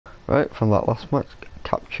Right, from that last match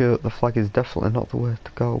capture, the flag is definitely not the way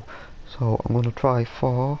to go. So I'm gonna try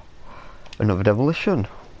for another demolition.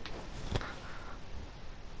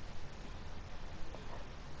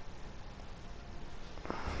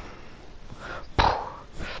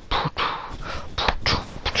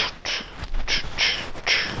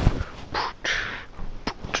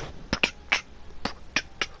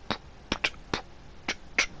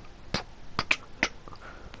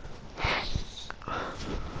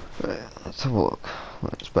 Let's have a look.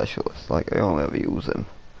 Like specialist, like I only ever use him.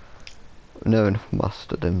 I've never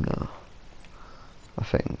mastered him now. I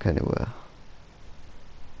think anyway.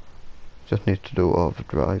 Just need to do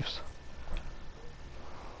overdrives.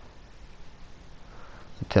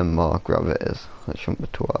 10 more gravities. That shouldn't be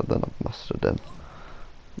too hard, then I've mastered him.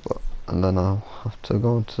 And then I'll have to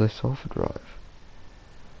go into this overdrive.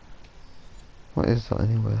 What is that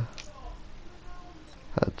anyway?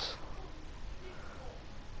 Heads.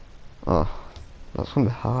 Oh, that's gonna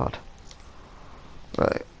be hard.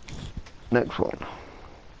 Right, next one.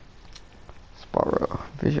 Sparrow,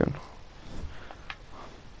 vision.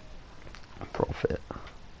 Profit.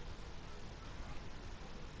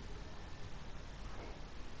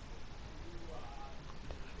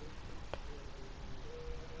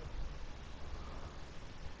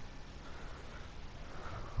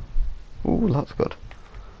 Ooh, that's good.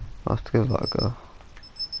 I'll have to give that a go.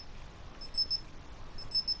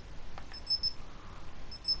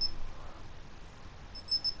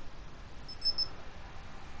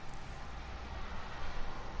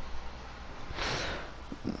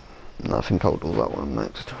 I think I'll do that one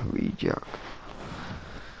next. Rejack.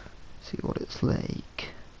 See what it's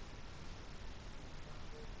like.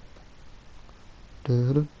 Da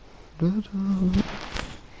 -da, da -da.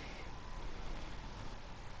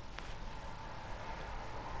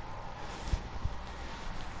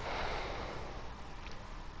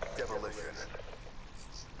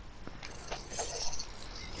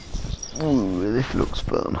 Ooh, this looks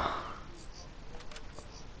fun.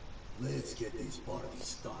 Let's get this party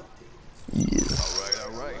started. Yes.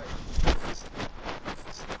 All right.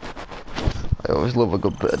 I always love a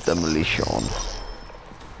good bit of demolition.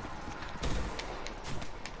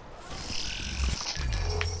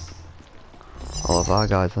 All of our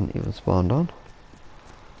guys haven't even spawned on.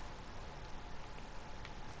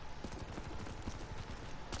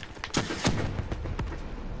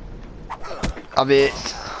 Have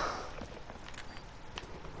it.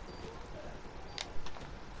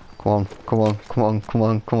 Come on, come on, come on, come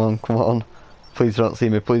on, come on, come on. Please don't see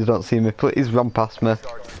me, please don't see me, please run past me.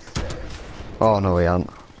 Oh no, he ain't.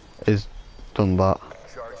 He's done that.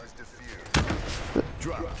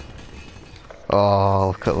 Oh,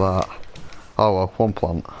 look at that. Oh well, one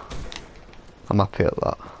plant. I'm happy at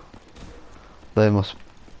that. They must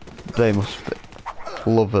be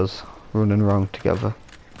lovers running around together.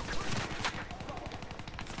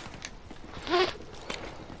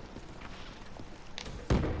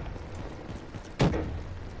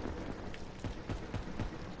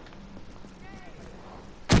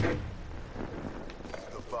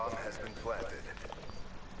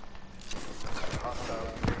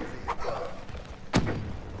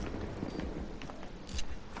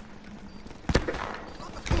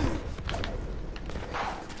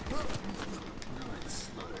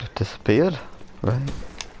 Disappeared, right?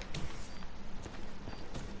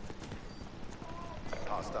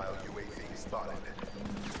 Hostile UAV spotted.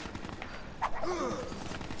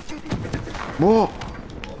 Whoa!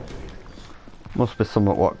 Must be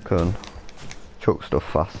somewhat what can chuck stuff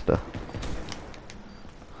faster.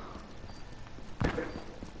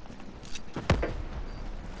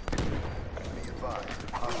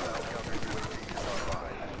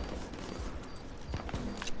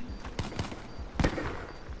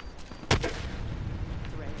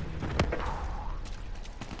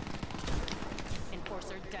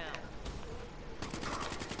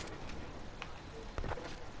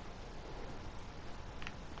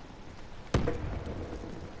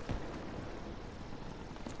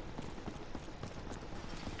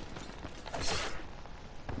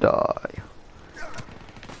 Die.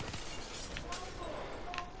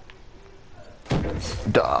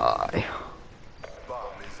 Die.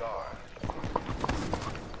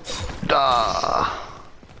 Die.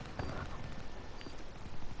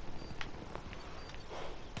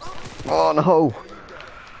 Oh no.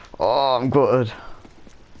 Oh, I'm gutted.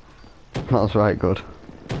 That's right, good.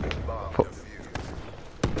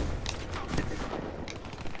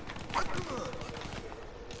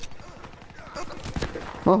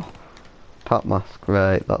 Oh, tap mask,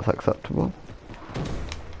 right, that's acceptable.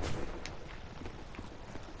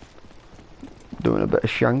 Doing a bit of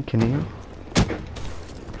shanking here.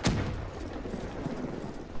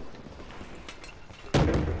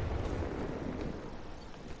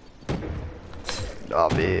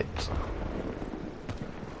 Have it.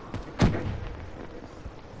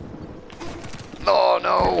 Oh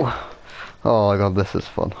no! Oh my god, this is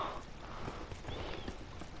fun.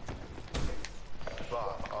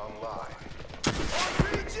 Bomb online.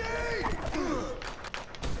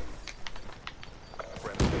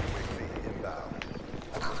 Friendly UAV inbound.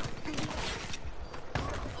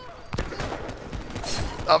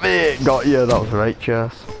 Have it! Got you, that was right,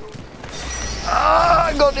 Chess. Ah,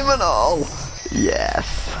 I got him and all!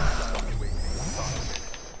 Yes!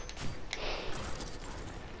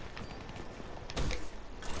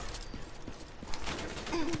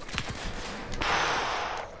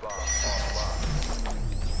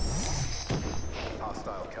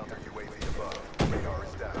 Hostile counter UAV above. Radar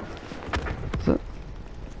is down. Is it?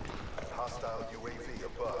 Hostile UAV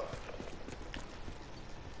above.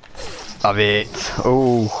 Have it!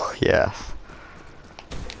 Oh, yes.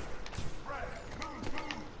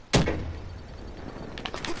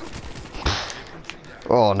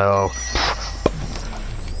 Oh no.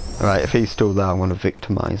 Right, if he's still there, I'm going to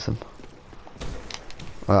victimise him.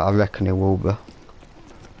 I reckon he will be.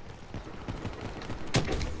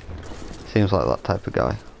 Seems like that type of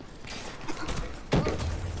guy.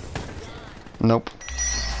 Nope.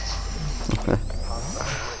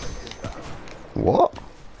 What?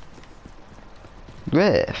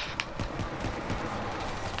 Riff?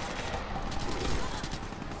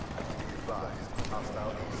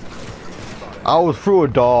 I was through a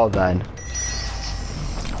door then.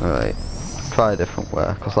 Alright, try a different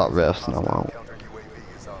way, because that riff's now out. Counter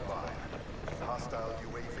UAV is online. Hostile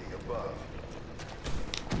UAV above.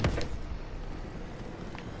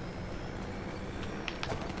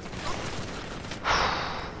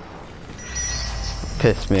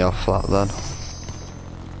 Pissed me off that then.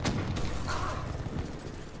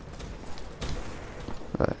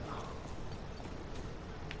 Right.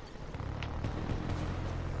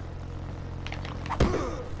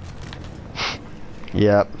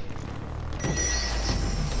 Yep.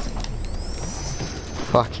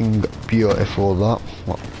 Fucking beautiful that.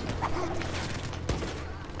 What?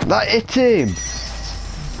 That hit him!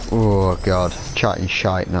 Oh god, chatting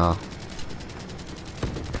shite now.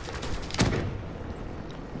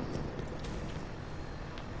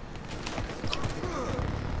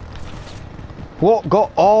 What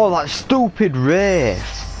got all that stupid race?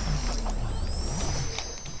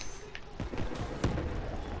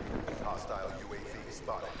 Hostile UAV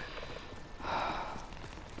spotted.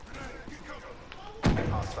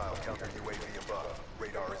 Hostile counter UAV above.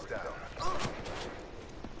 Radar is down.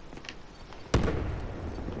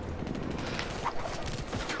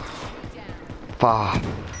 Far.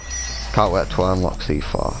 Can't wait to unlock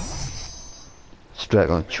C4. Straight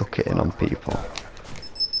gonna chuck it in on people.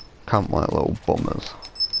 Can't like little bummers.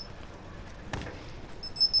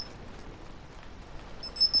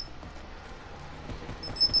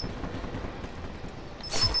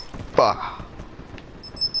 Bah.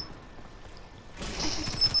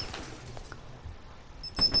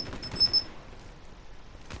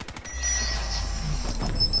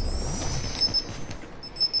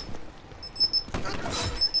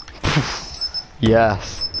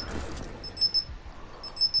 Yes.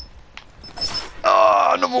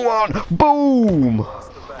 Ah, number one. Boom.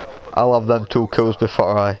 I'll have them 2 kills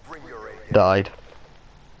before I died.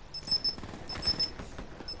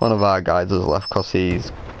 One of our guys has left because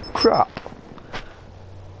he's crap.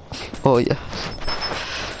 Oh yes.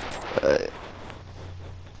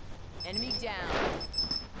 Enemy down.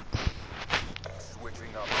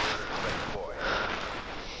 Switching operator to red boy.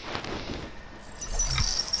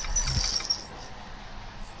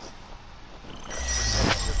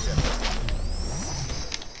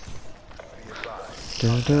 Be advised.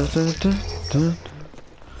 Dun, dun, dun, dun, dun.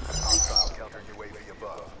 Hostile counter UAV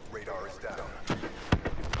above. Radar is down.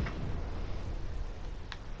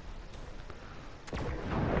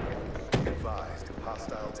 Be advised.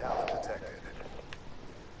 Hostile talent detected.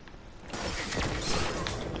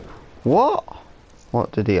 What?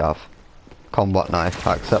 What did he have? Combat knife,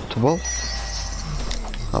 acceptable.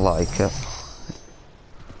 I like it.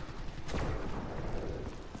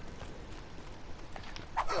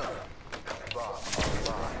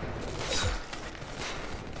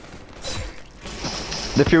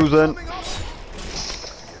 Diffusing.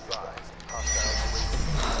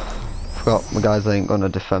 Forgot my guys ain't gonna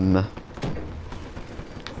defend me.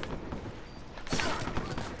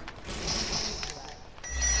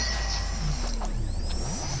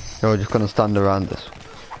 You're just gonna stand around this.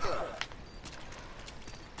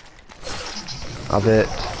 Have it.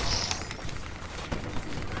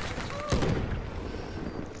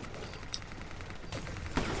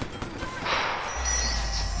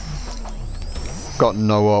 got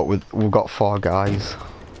no hope we've got 4 guys.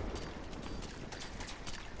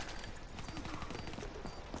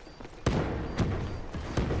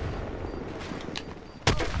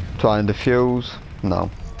 Try and defuse?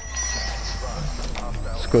 No.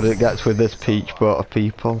 It's good it gets with this peach boat of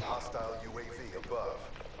people. Hostile UAV above.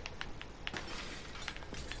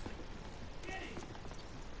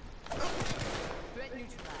 Threat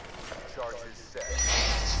neutralized. Charges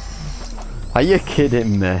set. Are you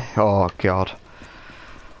kidding me? Oh god.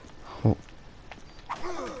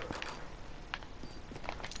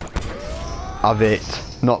 Have it.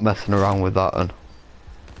 Not messing around with that one.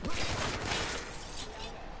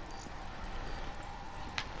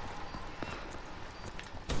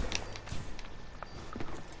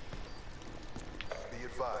 Be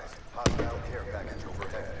advised. Hostile care package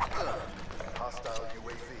overhead. Hostile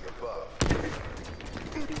UAV above.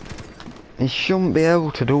 He shouldn't be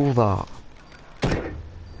able to do that.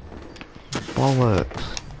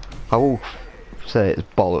 Bollocks. I will say it's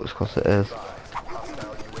bollocks because it is.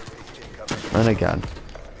 Hostile UAV incoming. And again. Be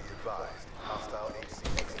advised. Hostile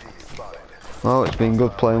HCXD spotted. Oh, it's been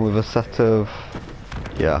good playing with a set of,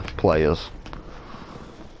 yeah, players.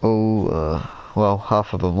 Oh, well,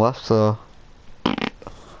 half of them left, so that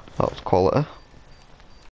was quality.